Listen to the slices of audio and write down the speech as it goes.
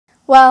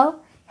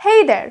Well,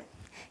 hey there!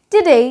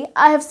 Today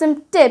I have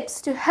some tips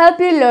to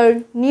help you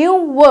learn new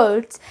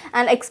words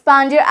and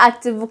expand your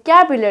active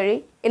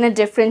vocabulary in a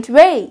different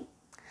way.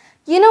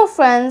 You know,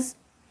 friends,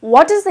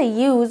 what is the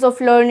use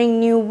of learning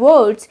new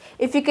words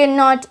if you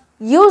cannot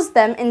use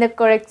them in the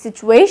correct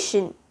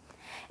situation?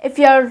 If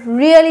you are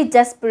really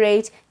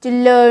desperate to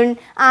learn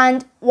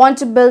and want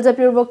to build up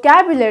your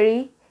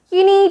vocabulary,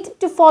 you need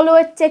to follow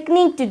a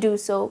technique to do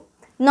so,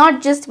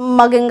 not just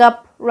mugging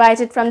up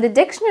write it from the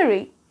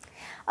dictionary.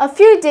 A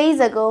few days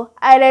ago,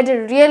 I read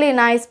a really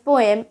nice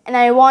poem and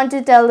I want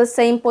to tell the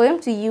same poem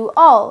to you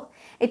all.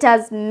 It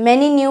has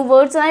many new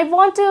words and I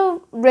want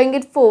to bring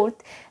it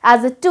forth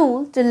as a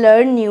tool to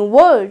learn new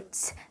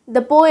words.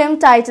 The poem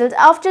titled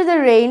After the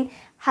Rain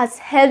has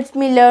helped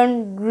me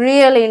learn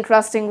really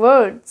interesting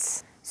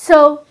words.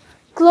 So,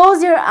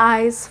 close your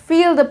eyes,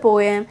 feel the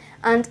poem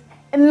and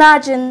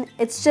imagine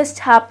it's just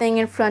happening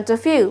in front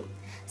of you.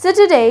 So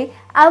today,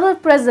 I will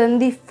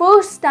present the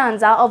first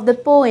stanza of the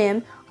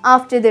poem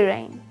After the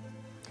Rain.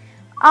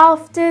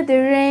 After the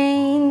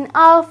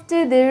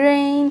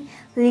rain,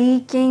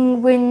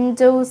 leaking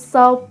window,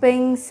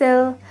 sopping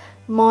sill,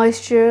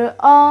 moisture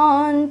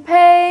on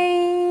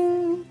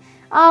pane.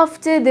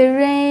 After the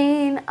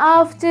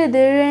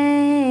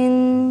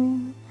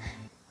rain.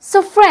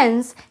 So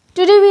friends,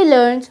 today we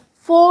learned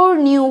 4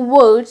 new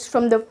words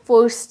from the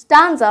first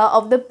stanza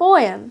of the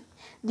poem.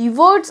 The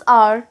words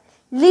are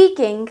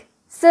leaking,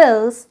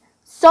 sills,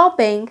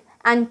 sopping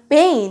and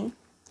pane.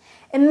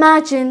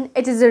 Imagine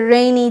it is a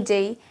rainy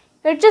day.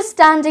 You're just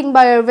standing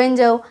by your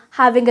window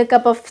having a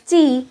cup of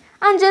tea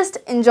and just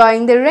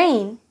enjoying the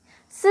rain.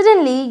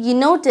 Suddenly you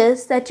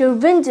notice that your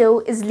window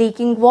is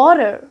leaking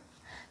water.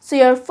 So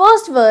your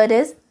first word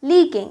is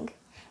leaking.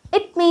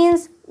 It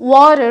means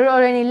water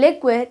or any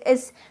liquid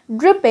is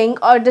dripping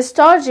or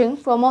discharging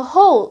from a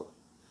hole.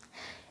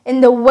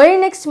 In the very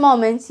next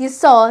moment you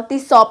saw the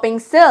sopping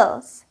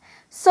sills.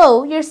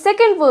 So your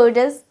second word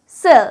is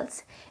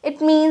sills.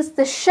 It means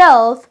the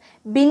shelf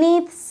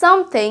beneath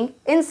something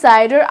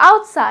inside or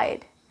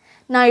outside.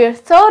 Now your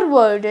third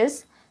word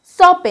is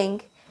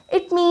sopping.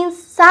 It means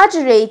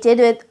saturated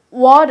with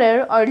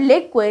water or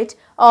liquid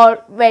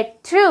or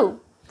wet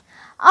through.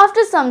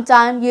 After some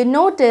time you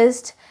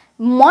noticed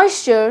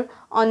moisture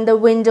on the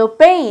window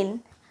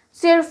pane.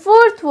 So your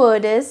fourth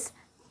word is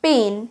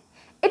pane.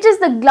 It is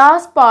the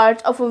glass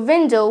part of a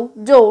window,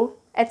 door,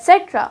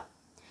 etc.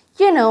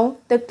 You know,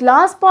 the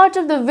glass part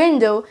of the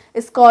window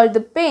is called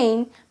the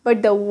pane,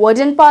 but the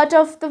wooden part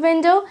of the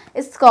window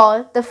is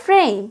called the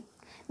frame.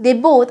 They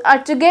both are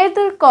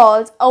together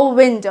called a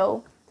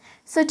window.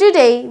 So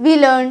today we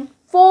learn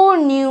 4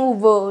 new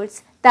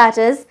words, that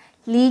is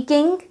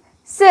leaking,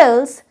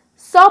 sills,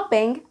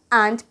 sopping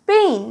and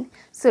pane.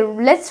 So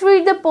let's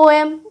read the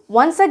poem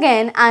once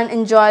again and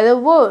enjoy the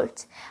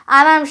words.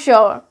 And I'm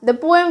sure the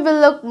poem will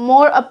look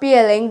more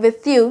appealing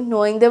with you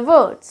knowing the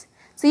words.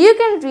 So you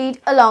can read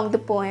along the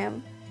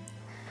poem.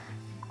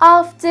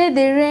 After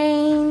the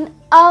rain,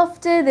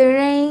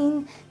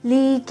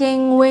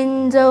 leaking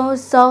window,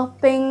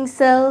 sopping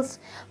sills,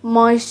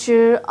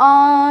 moisture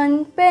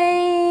on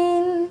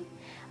pane.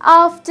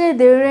 After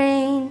the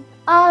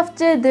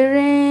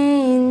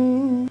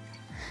rain.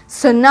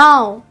 So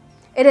now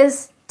it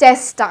is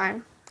test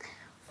time.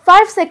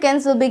 5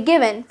 seconds will be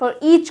given for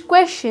each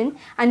question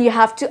and you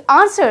have to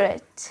answer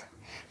it.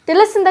 Tell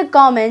us in the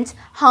comments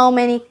how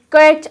many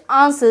correct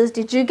answers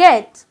did you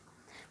get.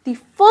 The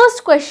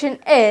first question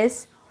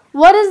is,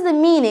 what is the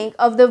meaning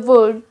of the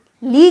word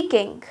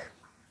leaking?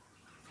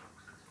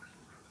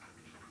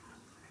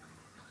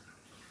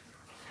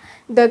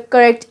 The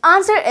correct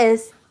answer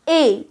is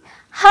A.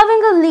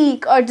 Having a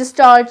leak or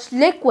discharged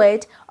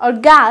liquid or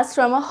gas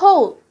from a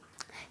hole.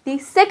 The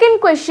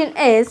second question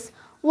is,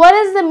 what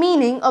is the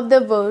meaning of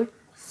the word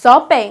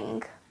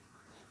sopping?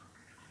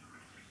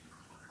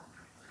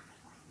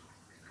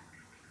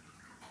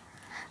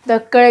 The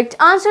correct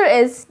answer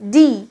is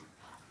D.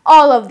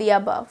 All of the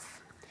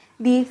above.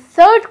 The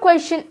third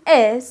question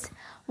is,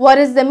 what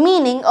is the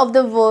meaning of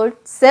the word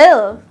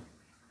sill?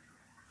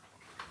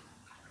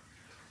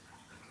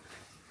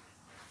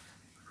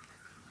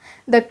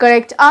 The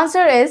correct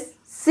answer is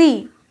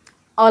C.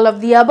 All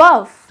of the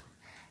above.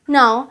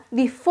 Now,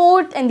 the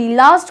fourth and the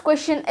last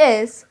question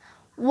is,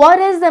 what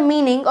is the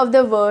meaning of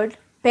the word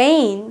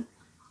pane?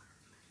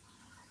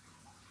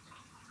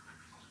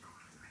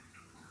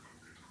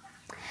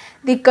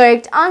 The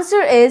correct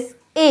answer is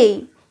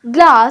A.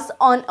 Glass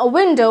on a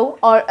window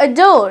or a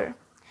door.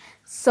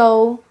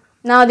 So,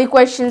 now the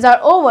questions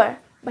are over.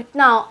 But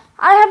now,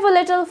 I have a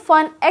little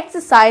fun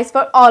exercise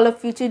for all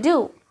of you to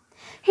do.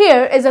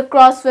 Here is a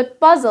crossword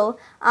puzzle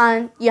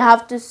and you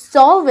have to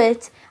solve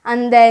it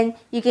and then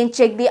you can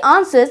check the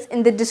answers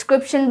in the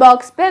description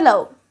box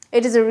below.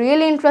 It is a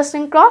really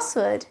interesting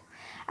crossword.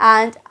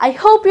 And I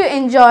hope you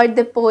enjoyed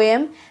the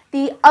poem.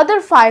 The other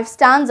 5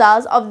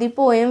 stanzas of the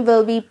poem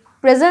will be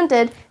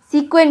presented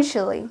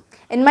sequentially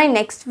in my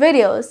next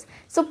videos.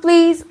 So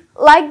please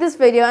like this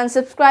video and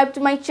subscribe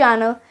to my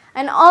channel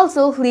and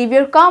also leave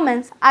your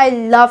comments. I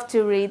love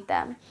to read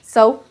them.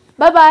 So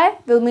Bye bye.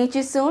 We'll meet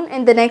you soon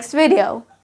in the next video.